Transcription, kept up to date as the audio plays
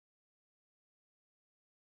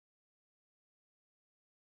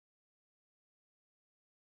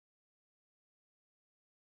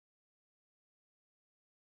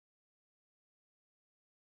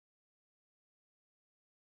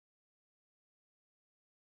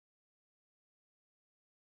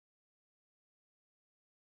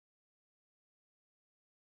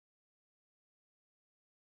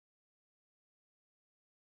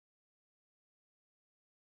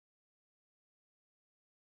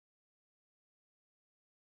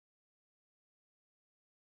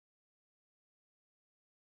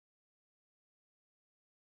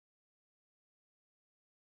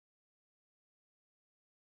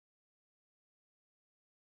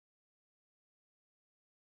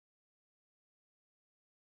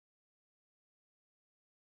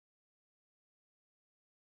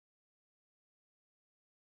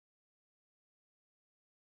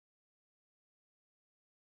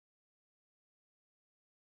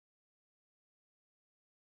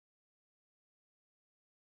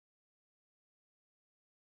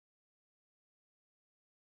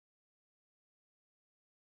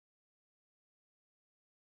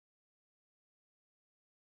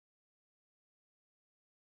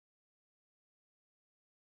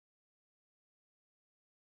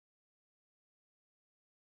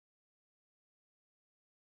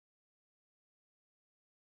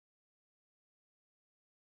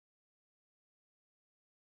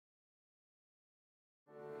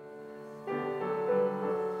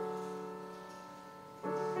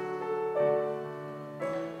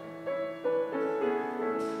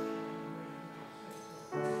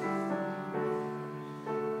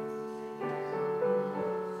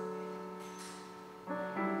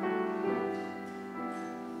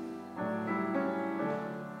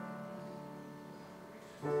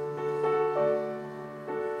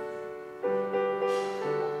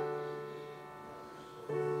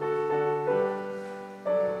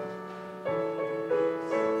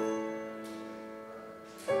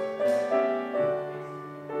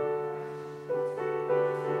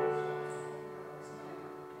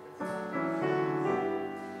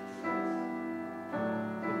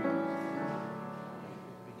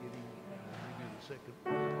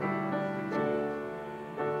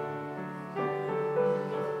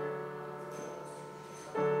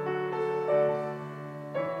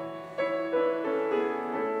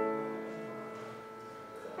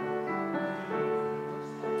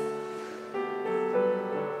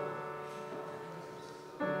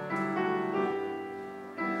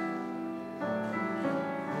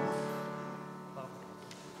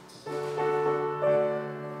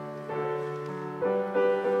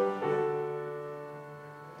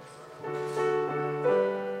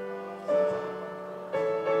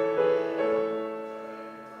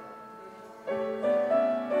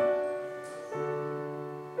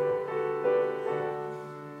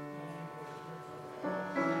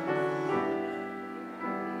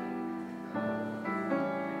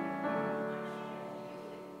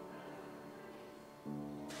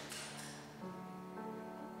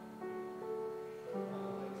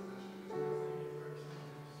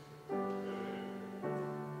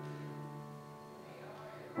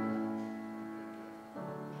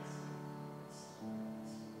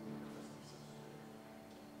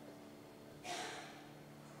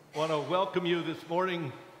I want to welcome you this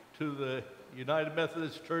morning to the United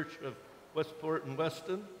Methodist Church of Westport and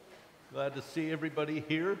Weston. Glad to see everybody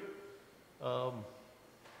here.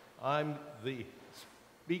 I'm the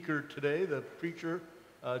speaker today, the preacher,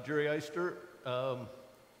 Jerry Eyster. I'm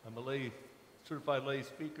a certified lay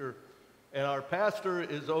speaker, and our pastor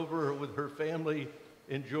is over with her family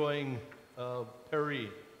enjoying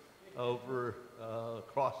Perry over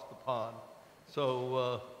across the pond.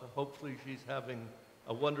 So hopefully she's having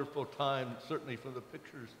a wonderful time. Certainly from the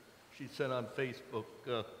pictures she sent on Facebook,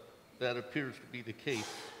 that appears to be the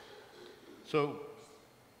case. So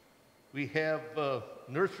we have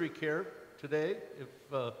nursery care today.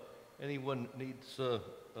 If anyone needs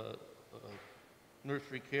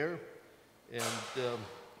nursery care, and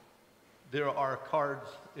there are cards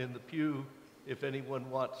in the pew if anyone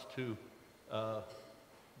wants to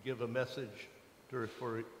give a message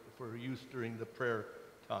for use during the prayer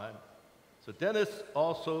time. So Dennis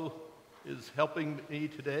also is helping me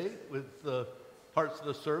today with parts of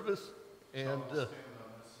the service, and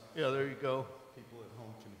yeah, there you go. People at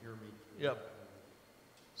home can hear me. Yep.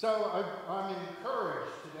 So I'm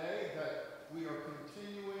encouraged today that we are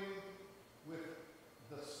continuing with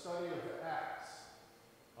the study of Acts.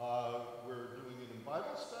 We're doing it in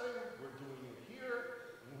Bible study, we're doing it here,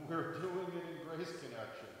 and we're doing it in Grace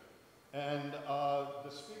Connection. And the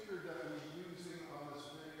speaker that we're using on this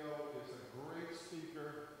video is a great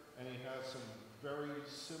speaker, and he has some very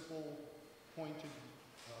simple, pointed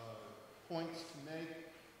points to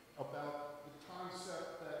make about the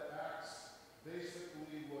concept that Acts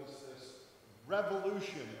basically was this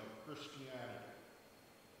revolution of Christianity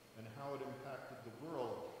and how it impacted the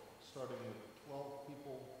world, starting with 12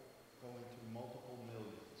 people going to multiple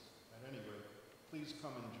millions. At any rate, please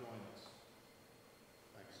come and join us.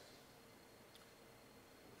 Thanks.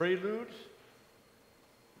 Prelude.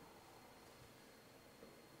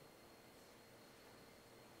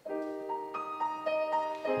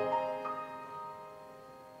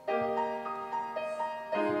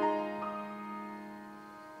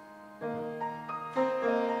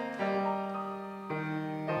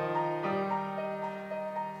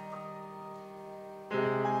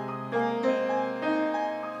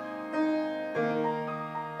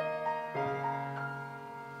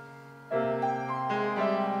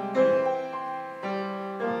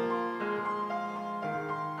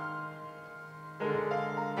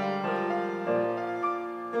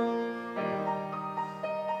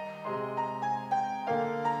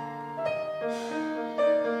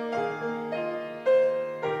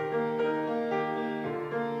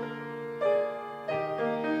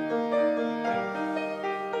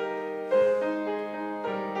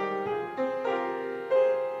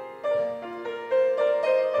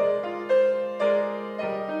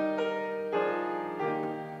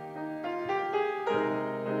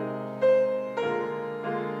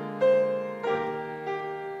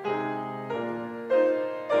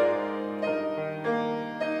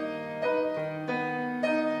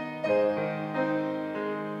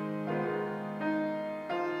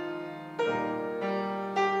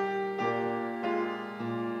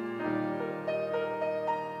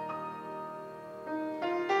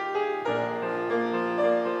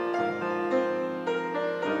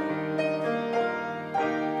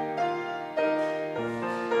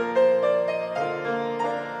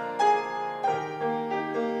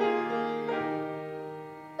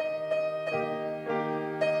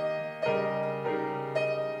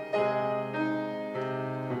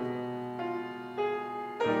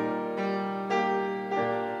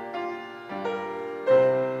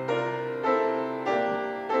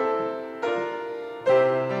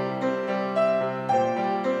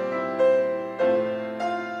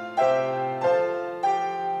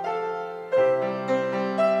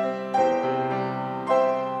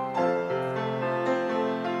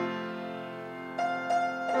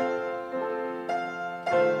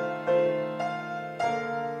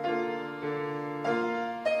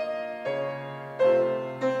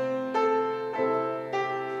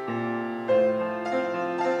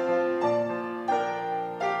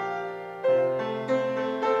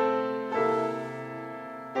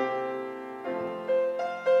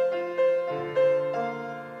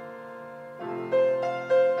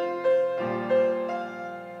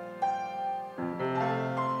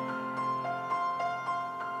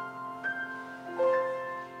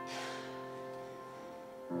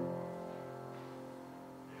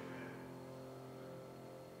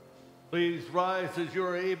 Please rise as you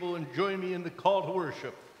are able and join me in the call to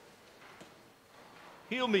worship.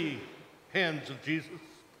 Heal me, hands of Jesus,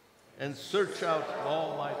 and search out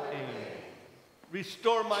all my pain.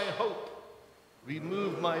 Restore my hope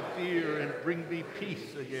Remove my fear and bring me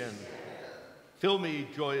peace again. Fill me,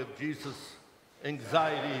 joy of Jesus,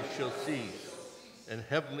 anxiety shall cease, and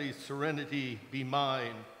heavenly serenity be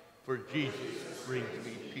mine, for Jesus brings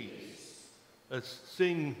me peace. Let's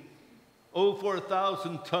sing, "Oh, for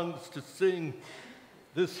 1,000 tongues to sing."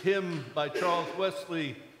 This hymn by Charles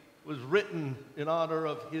Wesley was written in honor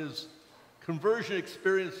of his conversion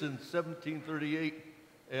experience in 1738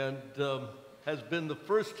 and has been the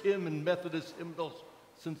first hymn in Methodist hymnals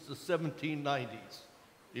since the 1790s.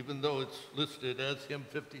 Even though it's listed as hymn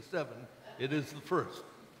 57, it is the first.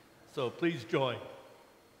 So please join.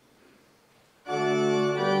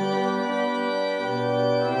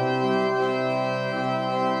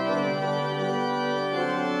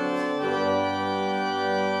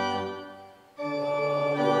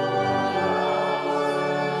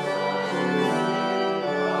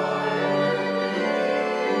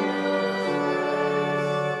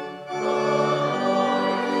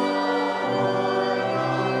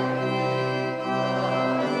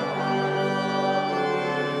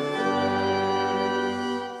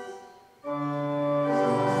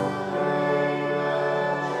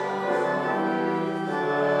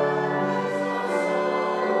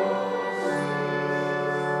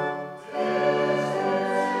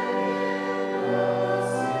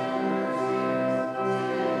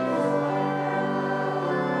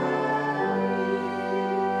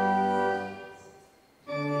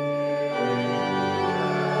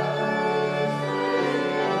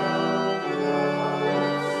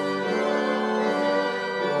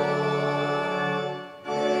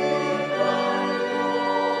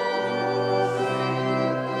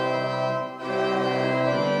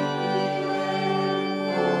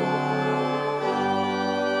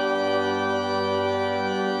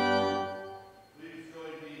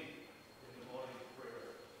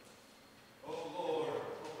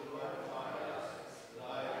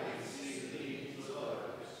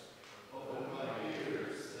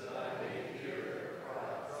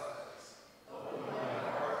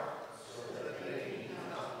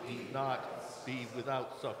 Not be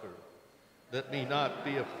without succor. Let me not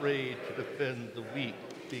be afraid to defend the weak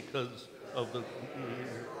because of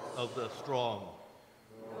the strong,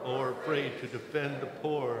 or afraid to defend the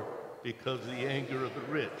poor because of the anger of the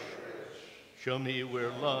rich. Show me where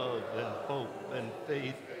love and hope and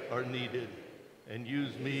faith are needed, and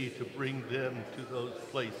use me to bring them to those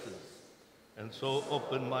places. And so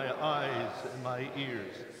open my eyes and my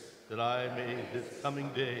ears, that I may this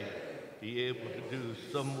coming day be able to do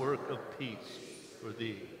some work of peace for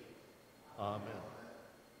thee. Amen.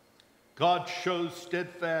 God shows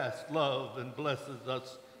steadfast love and blesses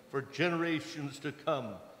us for generations to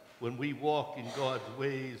come when we walk in God's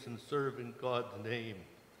ways and serve in God's name.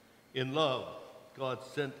 In love, God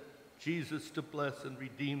sent Jesus to bless and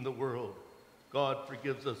redeem the world. God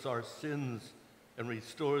forgives us our sins and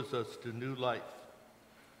restores us to new life.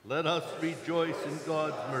 Let us rejoice in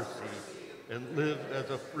God's mercy and live as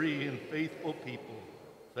a free and faithful people.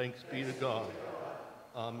 Thanks be to God.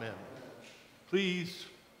 Amen. Please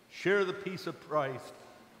share the peace of Christ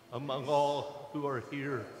among all who are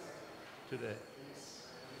here today.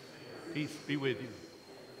 Peace be with you.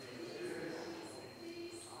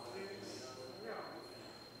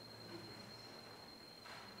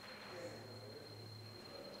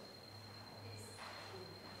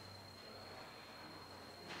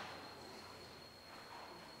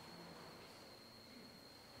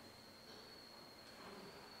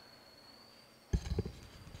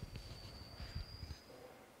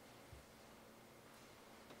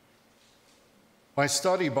 My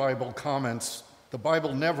study Bible comments, the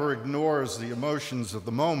Bible never ignores the emotions of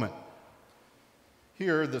the moment.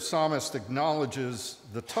 Here, the psalmist acknowledges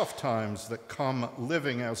the tough times that come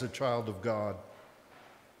living as a child of God.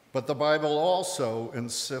 But the Bible also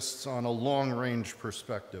insists on a long-range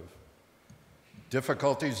perspective.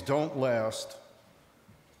 Difficulties don't last.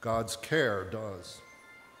 God's care does.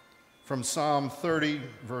 From Psalm 30,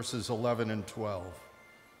 verses 11 and 12.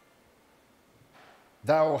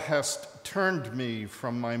 Thou hast turned me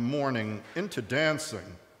from my mourning into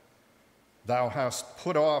dancing. Thou hast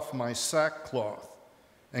put off my sackcloth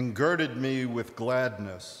and girded me with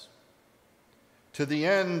gladness, to the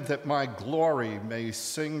end that my glory may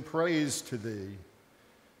sing praise to thee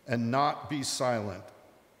and not be silent.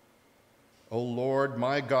 O Lord,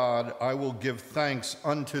 my God, I will give thanks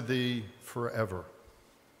unto thee forever.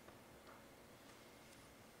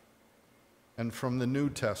 And from the New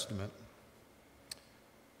Testament,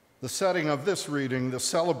 the setting of this reading, the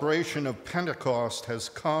celebration of Pentecost has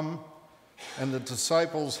come, and the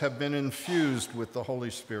disciples have been infused with the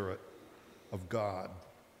Holy Spirit of God.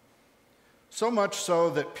 So much so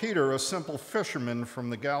that Peter, a simple fisherman from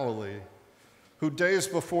the Galilee, who days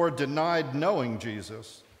before denied knowing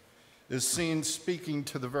Jesus, is seen speaking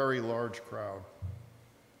to the very large crowd.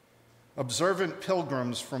 Observant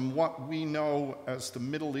pilgrims from what we know as the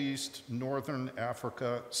Middle East, northern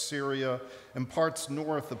Africa, Syria, and parts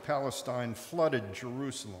north of Palestine flooded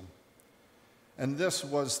Jerusalem. And this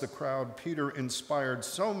was the crowd Peter inspired,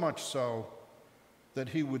 so much so that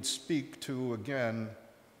he would speak to again.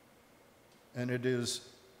 And it is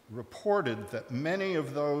reported that many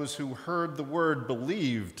of those who heard the word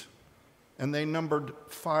believed, and they numbered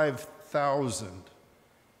 5,000.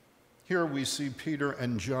 Here we see Peter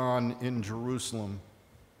and John in Jerusalem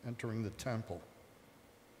entering the temple.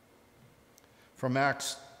 From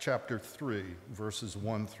Acts chapter 3, verses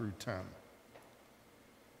 1 through 10.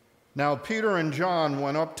 Now Peter and John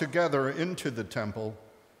went up together into the temple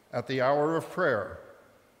at the hour of prayer,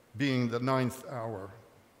 being the 9th hour.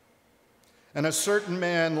 And a certain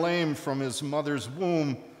man, lame from his mother's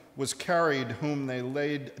womb, was carried, whom they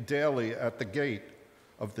laid daily at the gate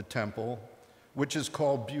of the temple, which is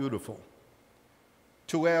called Beautiful,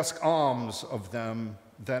 to ask alms of them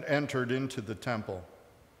that entered into the temple,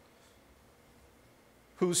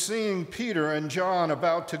 who, seeing Peter and John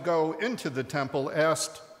about to go into the temple,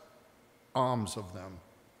 asked alms of them.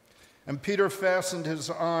 And Peter fastened his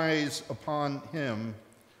eyes upon him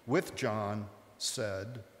with John,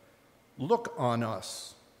 said, "Look on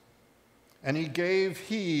us." And he gave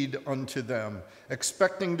heed unto them,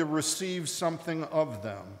 expecting to receive something of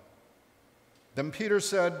them. Then Peter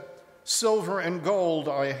said, "Silver and gold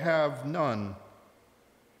I have none,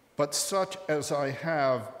 but such as I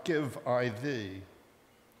have give I thee.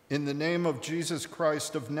 In the name of Jesus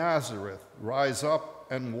Christ of Nazareth, rise up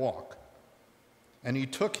and walk." And he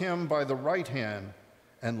took him by the right hand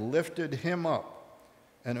and lifted him up.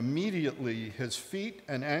 And immediately his feet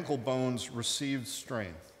and ankle bones received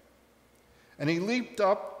strength. And he leaped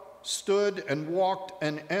up, stood, and walked,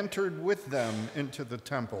 and entered with them into the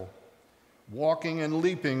temple, walking and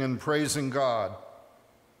leaping and praising God.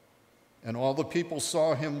 And all the people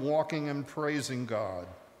saw him walking and praising God.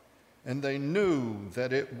 And they knew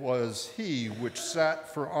that it was he which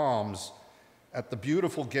sat for alms at the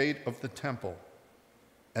beautiful gate of the temple.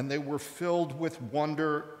 And they were filled with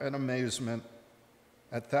wonder and amazement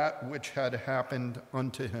at that which had happened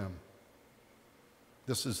unto him.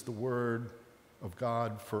 This is the word of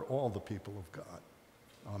God for all the people of God.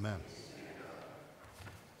 Amen.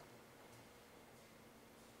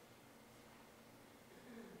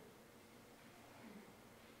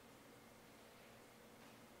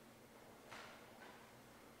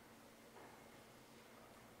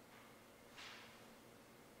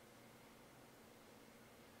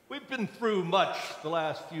 We've been through much the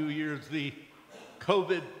last few years. The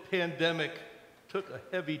COVID pandemic took a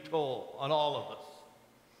heavy toll on all of us,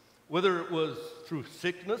 whether it was through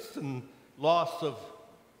sickness and loss of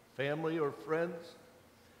family or friends,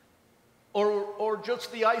 or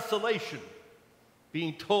just the isolation,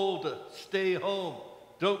 being told to stay home,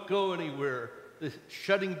 don't go anywhere, the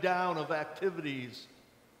shutting down of activities,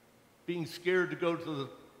 being scared to go to the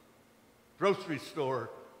grocery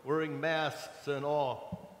store, wearing masks and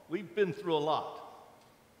all. We've been through a lot.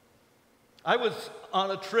 I was on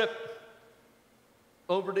a trip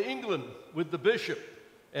over to England with the bishop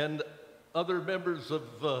and other members of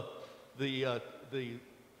the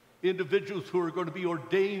individuals who are going to be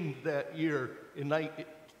ordained that year in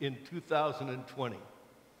 2020.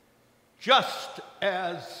 Just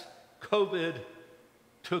as COVID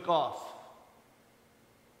took off.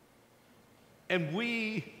 And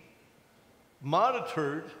we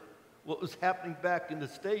monitored what was happening back in the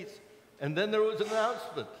States, and then there was an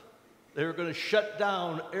announcement. They were going to shut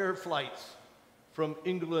down air flights from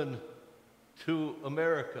England to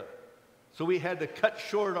America. So we had to cut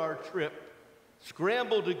short our trip,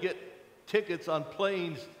 scramble to get tickets on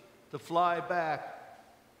planes to fly back.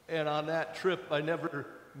 And on that trip, I never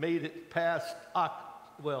made it past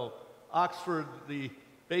Oxford,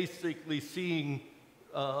 basically seeing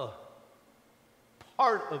part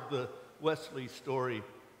of the Wesley story.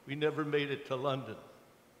 We never made it to London.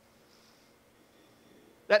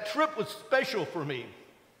 That trip was special for me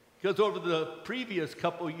because over the previous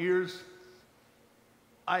couple years,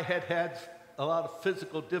 I had had a lot of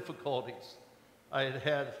physical difficulties. I had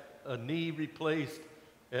had a knee replaced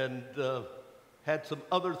and had some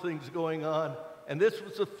other things going on. And this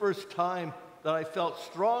was the first time that I felt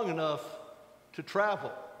strong enough to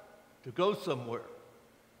travel, to go somewhere.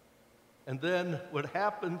 And then what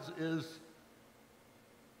happens is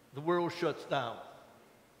the world shuts down.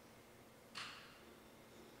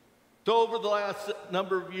 So over the last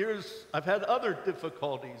number of years, I've had other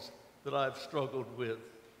difficulties that I've struggled with.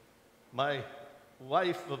 My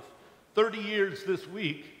wife of 30 years this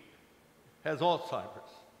week has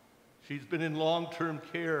Alzheimer's. She's been in long-term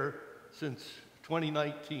care since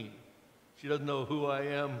 2019. She doesn't know who I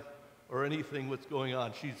am or anything what's going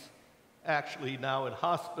on. She's actually now in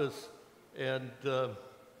hospice, and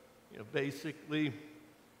basically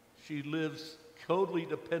she lives totally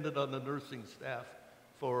dependent on the nursing staff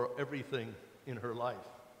for everything in her life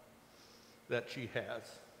that she has.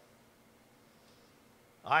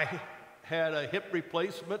 I had a hip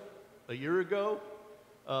replacement a year ago,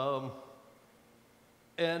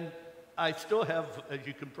 and I still have, as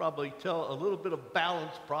you can probably tell, a little bit of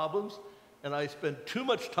balance problems, and I spend too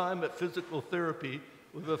much time at physical therapy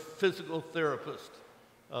with a physical therapist.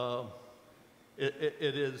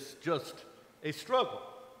 It is just a struggle.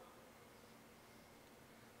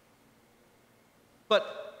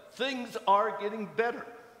 But things are getting better.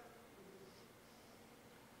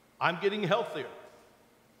 I'm getting healthier.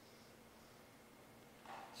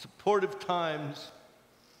 Supportive times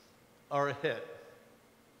are ahead.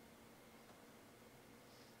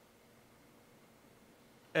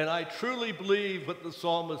 And I truly believe what the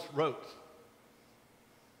psalmist wrote.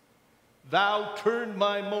 Thou turned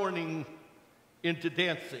my mourning into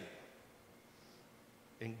dancing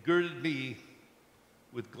and girded me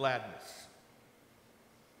with gladness.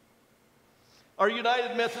 Our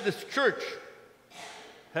United Methodist Church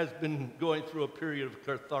has been going through a period of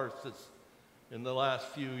catharsis in the last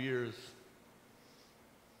few years.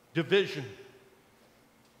 Division.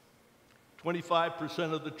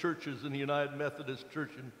 25% of the churches in the United Methodist Church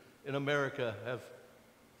in America have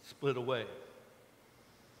split away.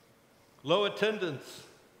 Low attendance.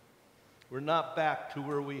 We're not back to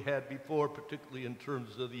where we had before, particularly in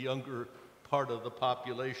terms of the younger part of the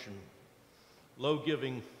population. Low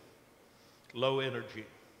giving, low energy.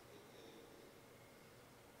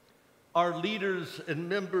 Our leaders and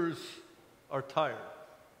members are tired.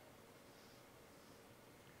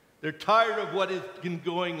 They're tired of what has been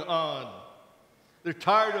going on. They're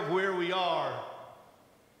tired of where we are.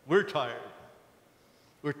 We're tired.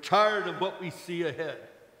 We're tired of what we see ahead.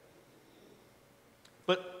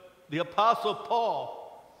 But the Apostle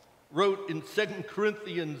Paul wrote in 2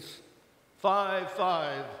 Corinthians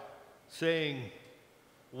 5:5, saying,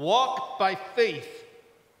 walk by faith,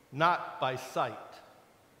 not by sight.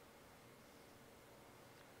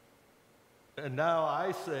 And now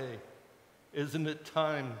I say, isn't it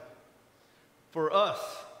time for us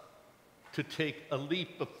to take a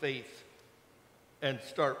leap of faith and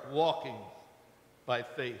start walking by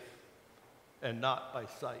faith and not by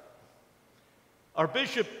sight? Our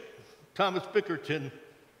Bishop, Thomas Bickerton,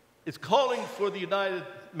 is calling for the United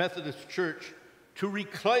Methodist Church to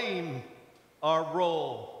reclaim our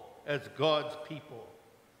role as God's people.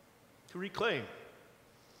 To reclaim.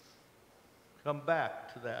 Come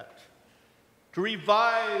back to that. To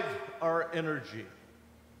revive our energy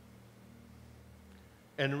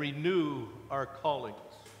and renew our callings.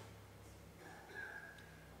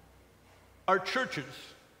 Our churches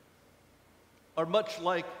are much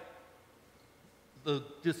like the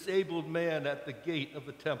disabled man at the gate of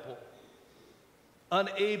the temple,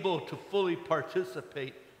 unable to fully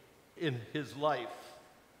participate in his life.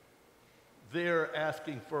 They're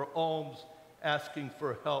asking for alms, asking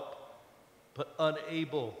for help, but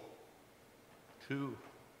unable to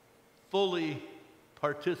fully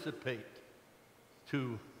participate,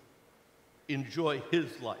 to enjoy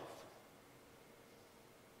his life.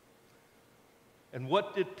 And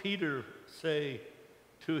what did Peter say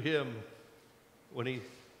to him when he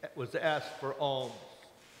was asked for alms?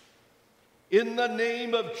 In the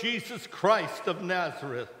name of Jesus Christ of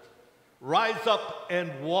Nazareth, rise up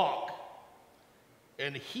and walk.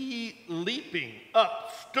 And he, leaping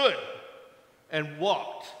up, stood and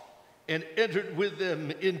walked and entered with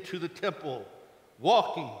them into the temple,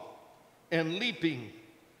 walking and leaping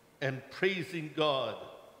and praising God.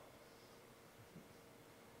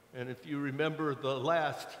 And if you remember the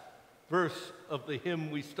last verse of the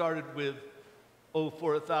hymn we started with, "Oh,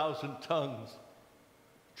 for 1,000 tongues,"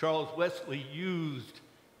 Charles Wesley used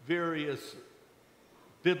various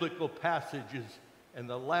biblical passages, and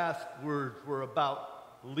the last words were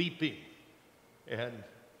about leaping and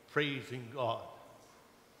praising God.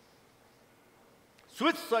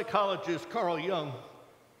 Swiss psychologist Carl Jung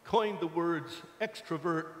coined the words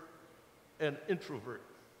extrovert and introvert.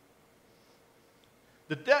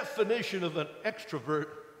 The definition of an extrovert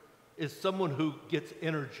is someone who gets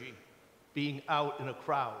energy being out in a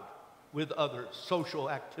crowd with others, social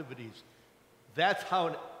activities. That's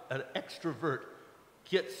how an extrovert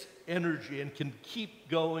gets energy and can keep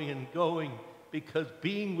going and going, because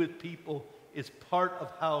being with people is part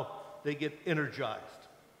of how they get energized.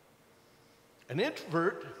 An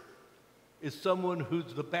introvert is someone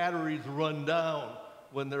whose the batteries run down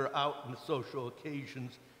when they're out in social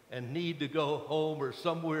occasions and need to go home or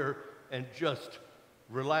somewhere and just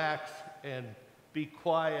relax and be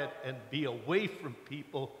quiet and be away from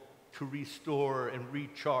people to restore and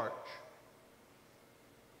recharge.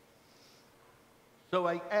 So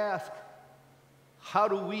I ask, how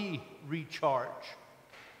do we recharge?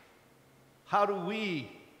 How do we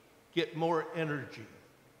get more energy?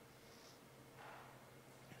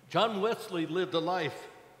 John Wesley lived a life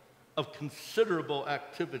of considerable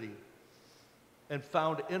activity and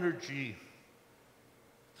found energy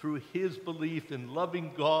through his belief in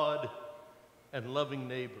loving God and loving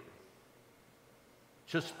neighbor.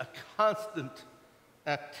 Just a constant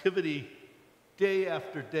activity day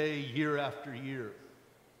after day, year after year.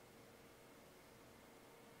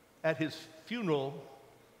 At his funeral,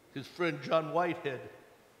 his friend John Whitehead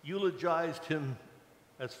eulogized him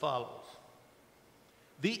as follows.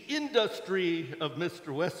 The industry of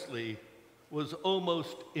Mr. Wesley was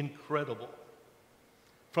almost incredible.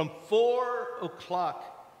 From 4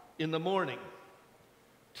 o'clock in the morning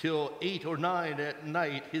till 8 or 9 at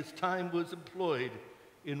night, his time was employed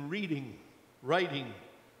in reading, writing,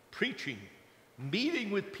 preaching,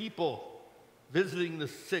 meeting with people, visiting the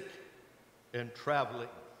sick, and traveling.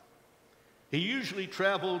 He usually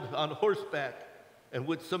traveled on horseback and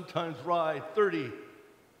would sometimes ride 30,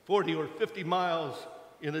 40, or 50 miles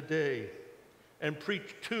in a day and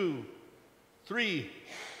preach 2, 3,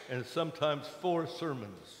 and sometimes 4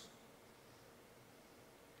 sermons.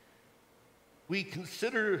 We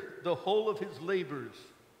consider the whole of his labors.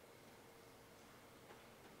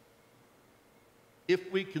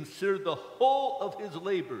 If we consider the whole of his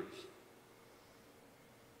labors,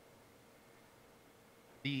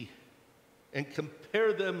 and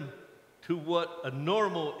compare them to what a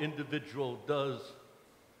normal individual does,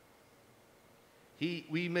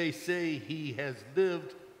 we may say he has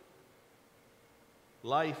lived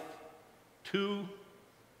life 2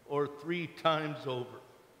 or 3 times over.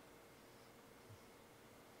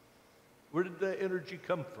 Where did that energy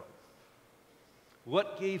come from?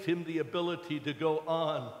 What gave him the ability to go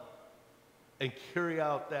on and carry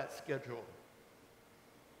out that schedule?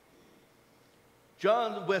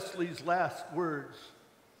 John Wesley's last words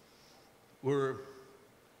were,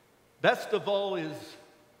 best of all is,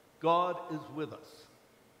 God is with us.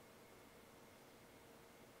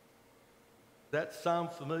 That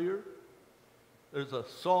sound familiar? There's a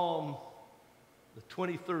psalm, the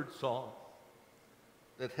 23rd Psalm,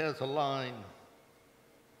 that has a line,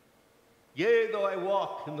 yea, though I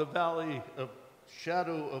walk in the valley of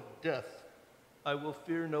shadow of death, I will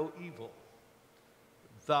fear no evil.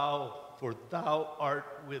 For thou art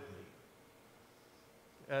with me.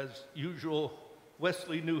 As usual,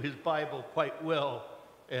 Wesley knew his Bible quite well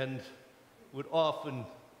and would often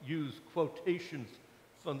use quotations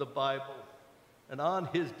from the Bible. And on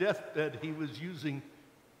his deathbed, he was using,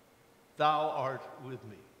 thou art with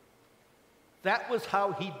me. That was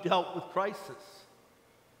how he dealt with crisis.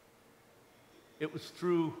 It was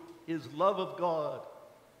through his love of God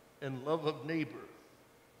and love of neighbor.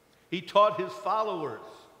 He taught his followers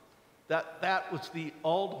that that was the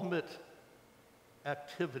ultimate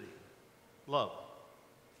activity, love.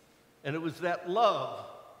 And it was that love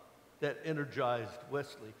that energized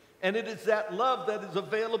Wesley. And it is that love that is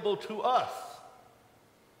available to us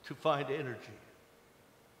to find energy,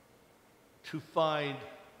 to find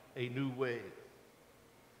a new way.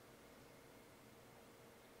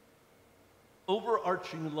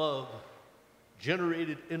 Overarching love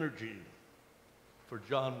generated energy for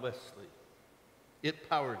John Wesley. It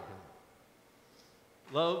powered him.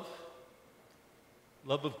 Love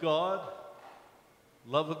of God,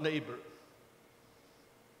 love of neighbor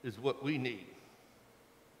is what we need.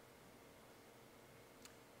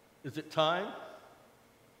 Is it time?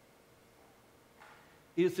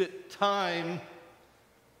 Is it time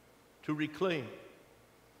to reclaim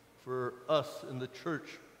for us in the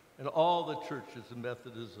church and all the churches in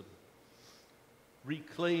Methodism?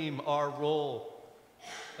 Reclaim our role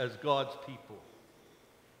as God's people.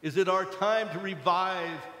 Is it our time to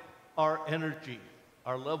revive our energy,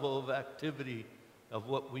 our level of activity of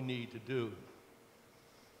what we need to do?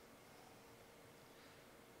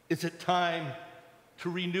 Is it time to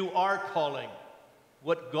renew our calling,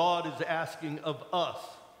 what God is asking of us,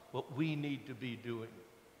 what we need to be doing?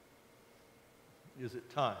 Is it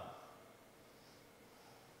time?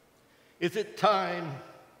 Is it time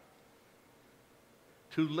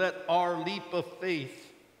to let our leap of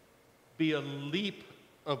faith be a leap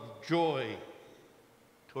of joy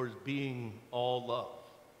towards being all love?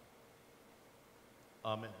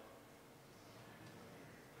 Amen.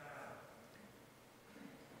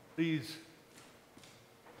 please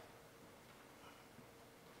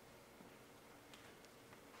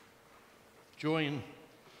join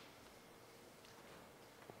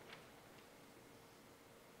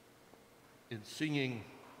in singing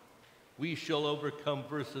We Shall Overcome,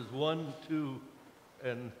 verses 1, 2,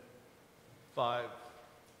 and 5.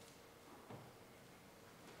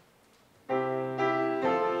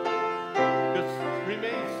 Just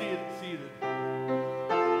remain seated.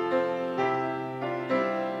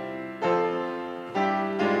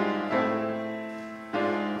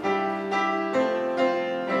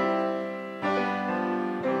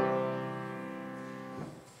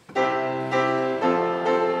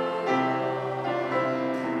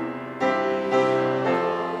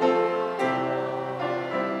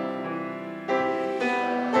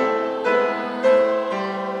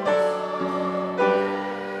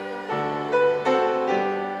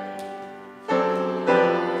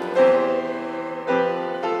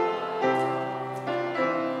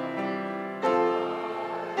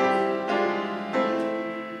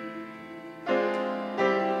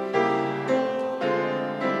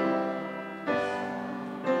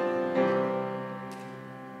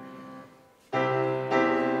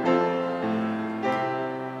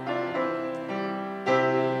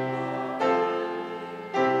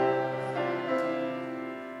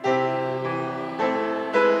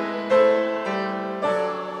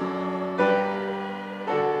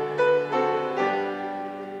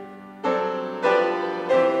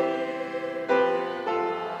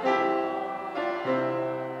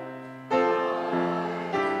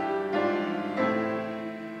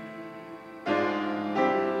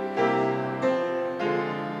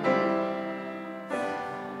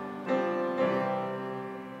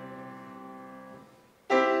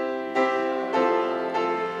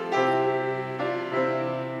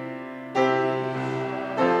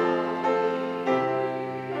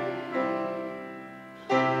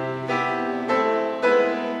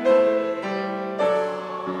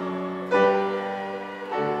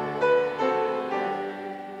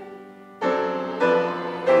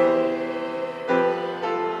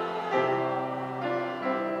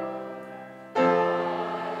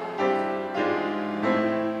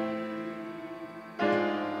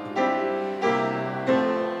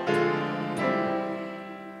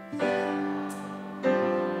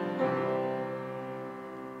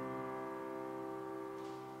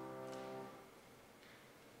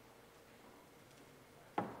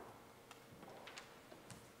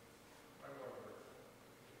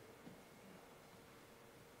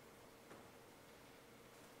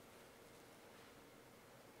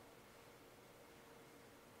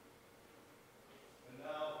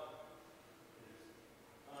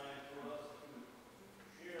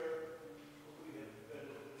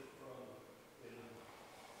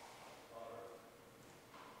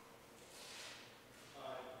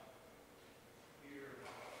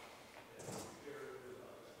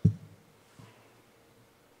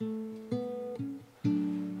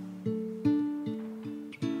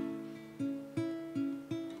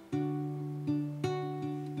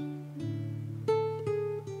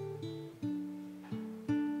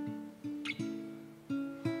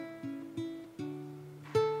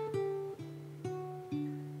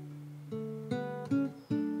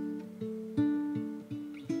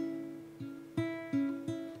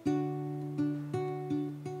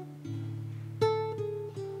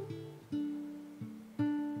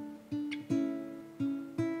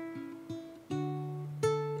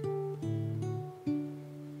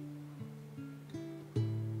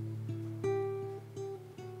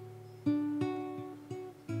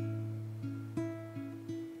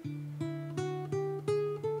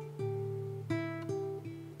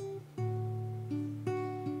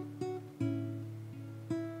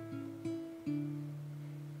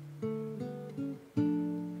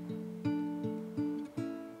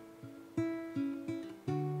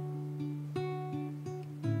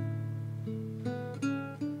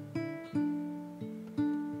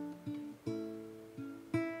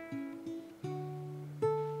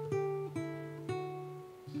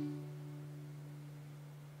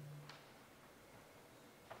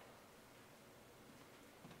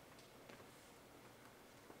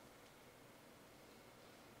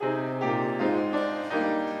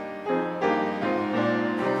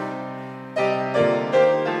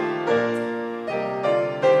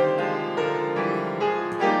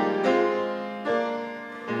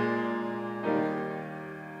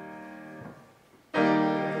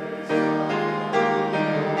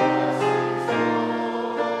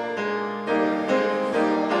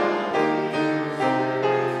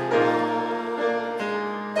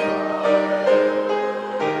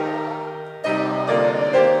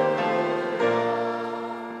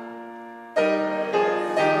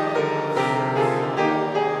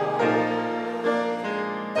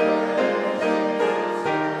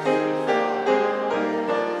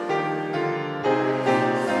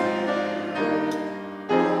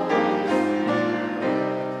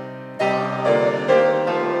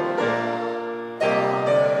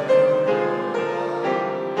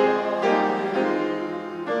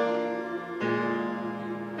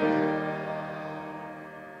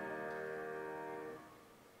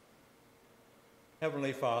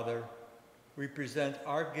 Heavenly Father, we present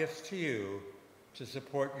our gifts to you to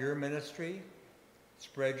support your ministry,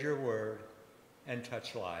 spread your word, and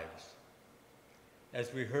touch lives.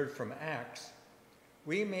 As we heard from Acts,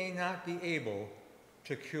 we may not be able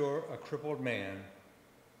to cure a crippled man,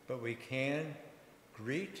 but we can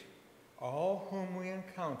greet all whom we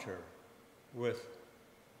encounter with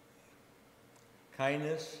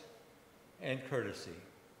kindness and courtesy.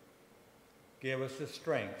 Give us the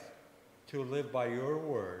strength to live by your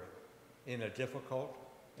word in a difficult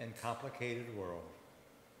and complicated world.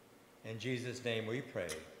 In Jesus' name we pray.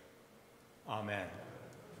 Amen.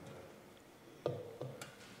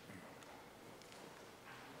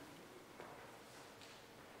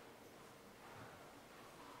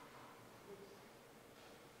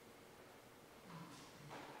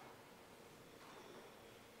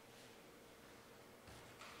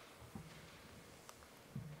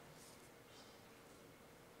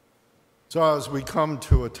 So as we come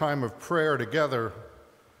to a time of prayer together,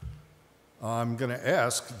 I'm going to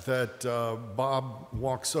ask that Bob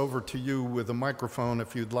walks over to you with a microphone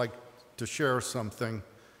if you'd like to share something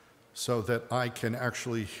so that I can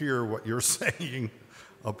actually hear what you're saying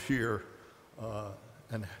up here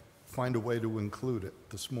and find a way to include it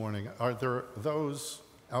this morning. Are there those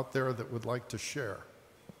out there that would like to share?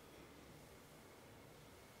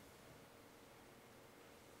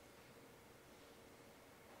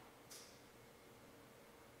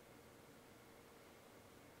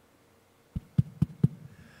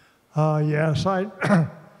 Yes, I'd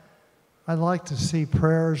like to see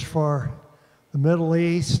prayers for the Middle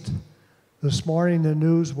East. This morning the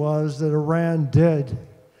news was that Iran did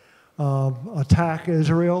attack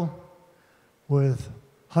Israel with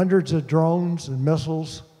hundreds of drones and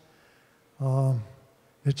missiles.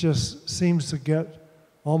 It just seems to get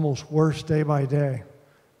almost worse day by day.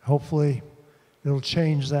 Hopefully it'll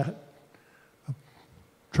change that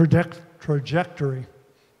trajectory.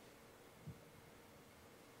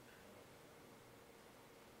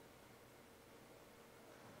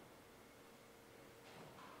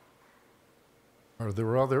 Are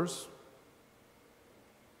there others?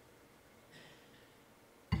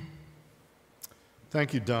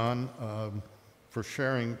 Thank you, Don, for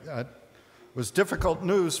sharing. It was difficult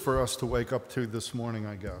news for us to wake up to this morning,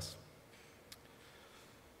 I guess.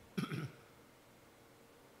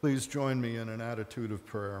 Please join me in an attitude of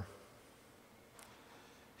prayer.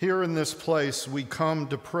 Here in this place, we come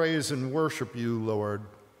to praise and worship you, Lord.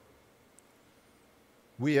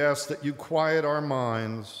 We ask that you quiet our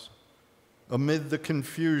minds amid the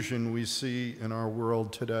confusion we see in our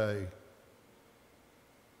world today.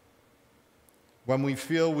 When we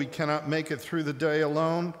feel we cannot make it through the day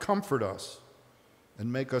alone, comfort us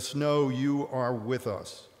and make us know you are with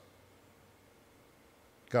us.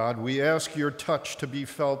 God, we ask your touch to be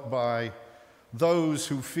felt by those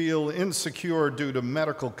who feel insecure due to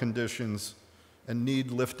medical conditions and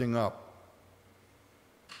need lifting up.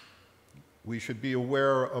 We should be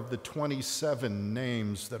aware of the 27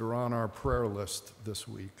 names that are on our prayer list this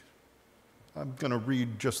week. I'm going to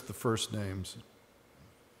read just the first names.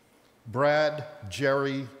 Brad,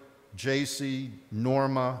 Jerry, JC,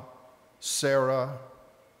 Norma, Sarah,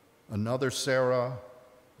 another Sarah,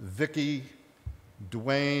 Vicky,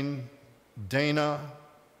 Dwayne, Dana,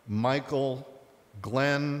 Michael,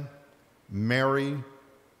 Glenn, Mary,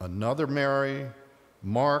 another Mary,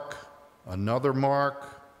 Mark, another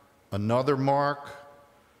Mark, another Mark,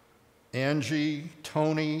 Angie,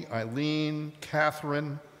 Tony, Eileen,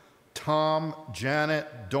 Catherine, Tom,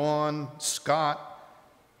 Janet, Dawn, Scott,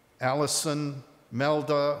 Allison,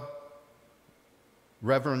 Melda,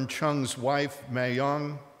 Reverend Chung's wife, Mei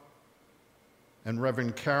Young, and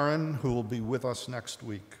Reverend Karen, who will be with us next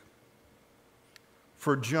week.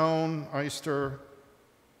 For Joan, Eyster,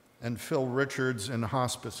 and Phil Richards in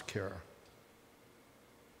hospice care.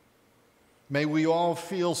 May we all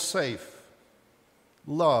feel safe,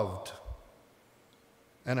 loved,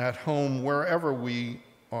 and at home wherever we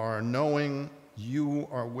are, knowing you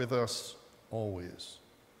are with us always.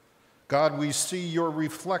 God, we see your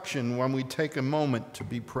reflection when we take a moment to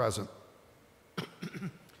be present.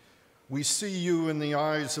 We see you in the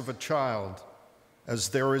eyes of a child as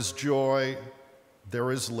there is joy,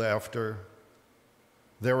 there is laughter,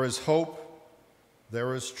 there is hope,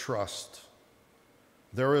 there is trust.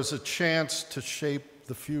 There is a chance to shape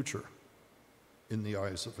the future in the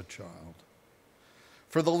eyes of a child.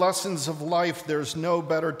 For the lessons of life, there's no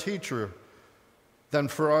better teacher than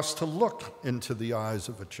for us to look into the eyes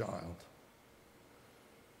of a child.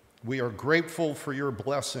 We are grateful for your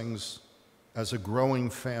blessings as a growing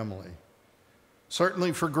family,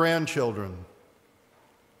 certainly for grandchildren,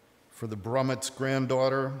 for the Brummett's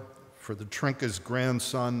granddaughter, for the Trinka's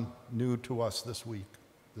grandson, new to us this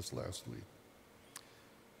last week.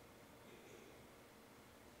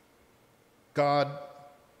 God,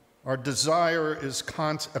 our desire is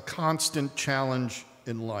a constant challenge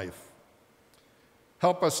in life.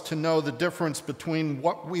 Help us to know the difference between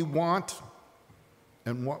what we want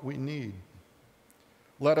and what we need.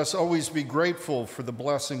 Let us always be grateful for the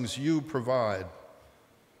blessings you provide.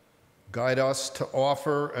 Guide us to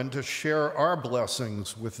offer and to share our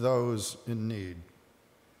blessings with those in need.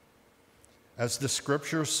 As the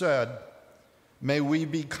scripture said, may we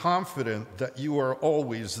be confident that you are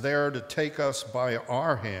always there to take us by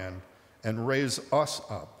our hand and raise us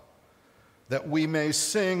up, that we may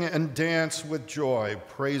sing and dance with joy,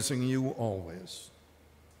 praising you always.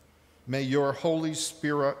 May your Holy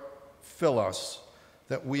Spirit fill us,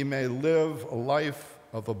 that we may live a life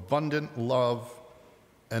of abundant love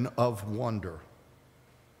and of wonder.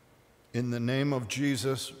 In the name of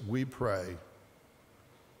Jesus, we pray.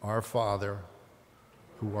 Our Father,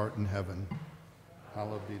 who art in heaven,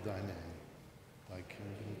 hallowed be thy name. Thy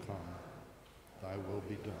kingdom come, thy will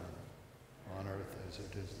be done, on earth as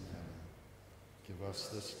it is in heaven. Give us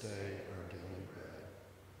this day our daily bread,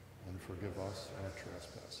 and forgive us our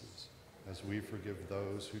trespasses, as we forgive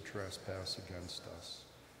those who trespass against us.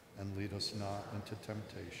 And lead us not into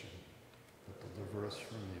temptation, but deliver us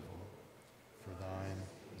from evil. For thine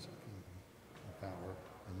is the kingdom, the power,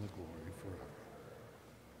 and the glory forever.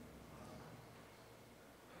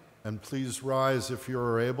 And please rise if you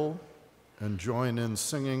are able and join in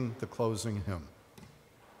singing the closing hymn.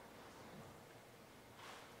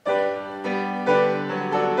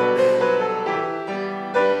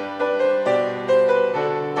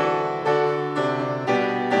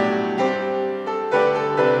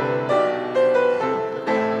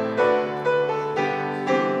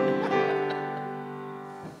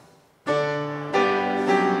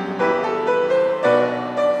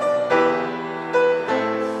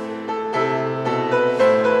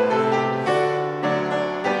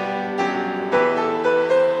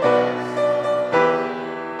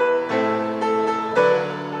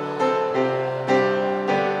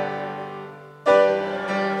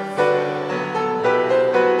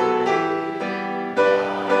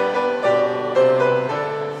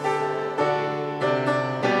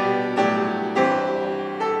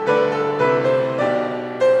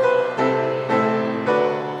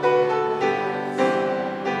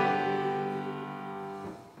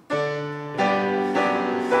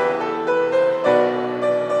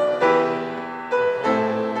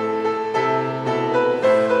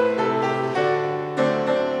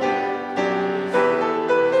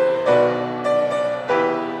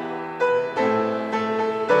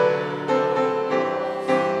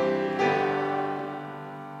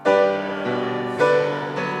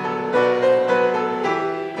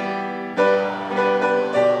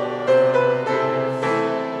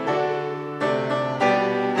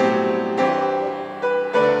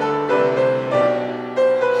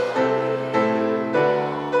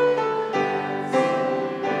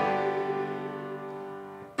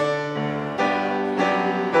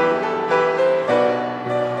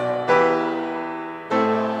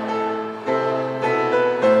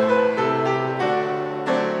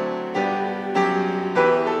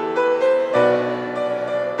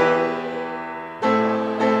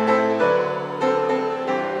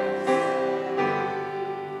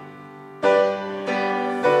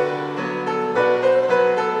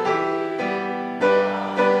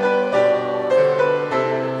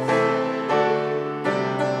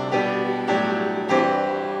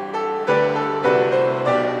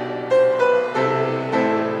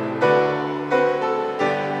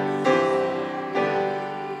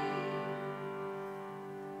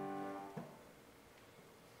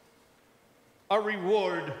 Our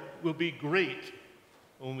reward will be great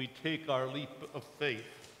when we take our leap of faith.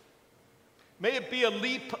 May it be a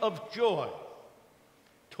leap of joy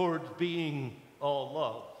towards being all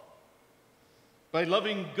love, by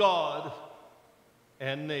loving God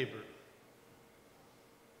and neighbor.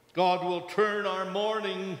 God will turn our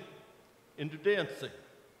mourning into dancing.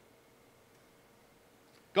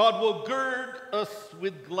 God will gird us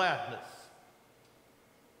with gladness.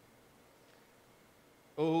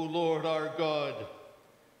 O Lord our God,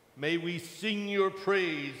 may we sing your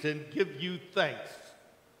praise and give you thanks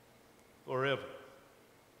forever.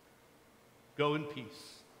 Go in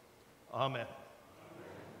peace. Amen.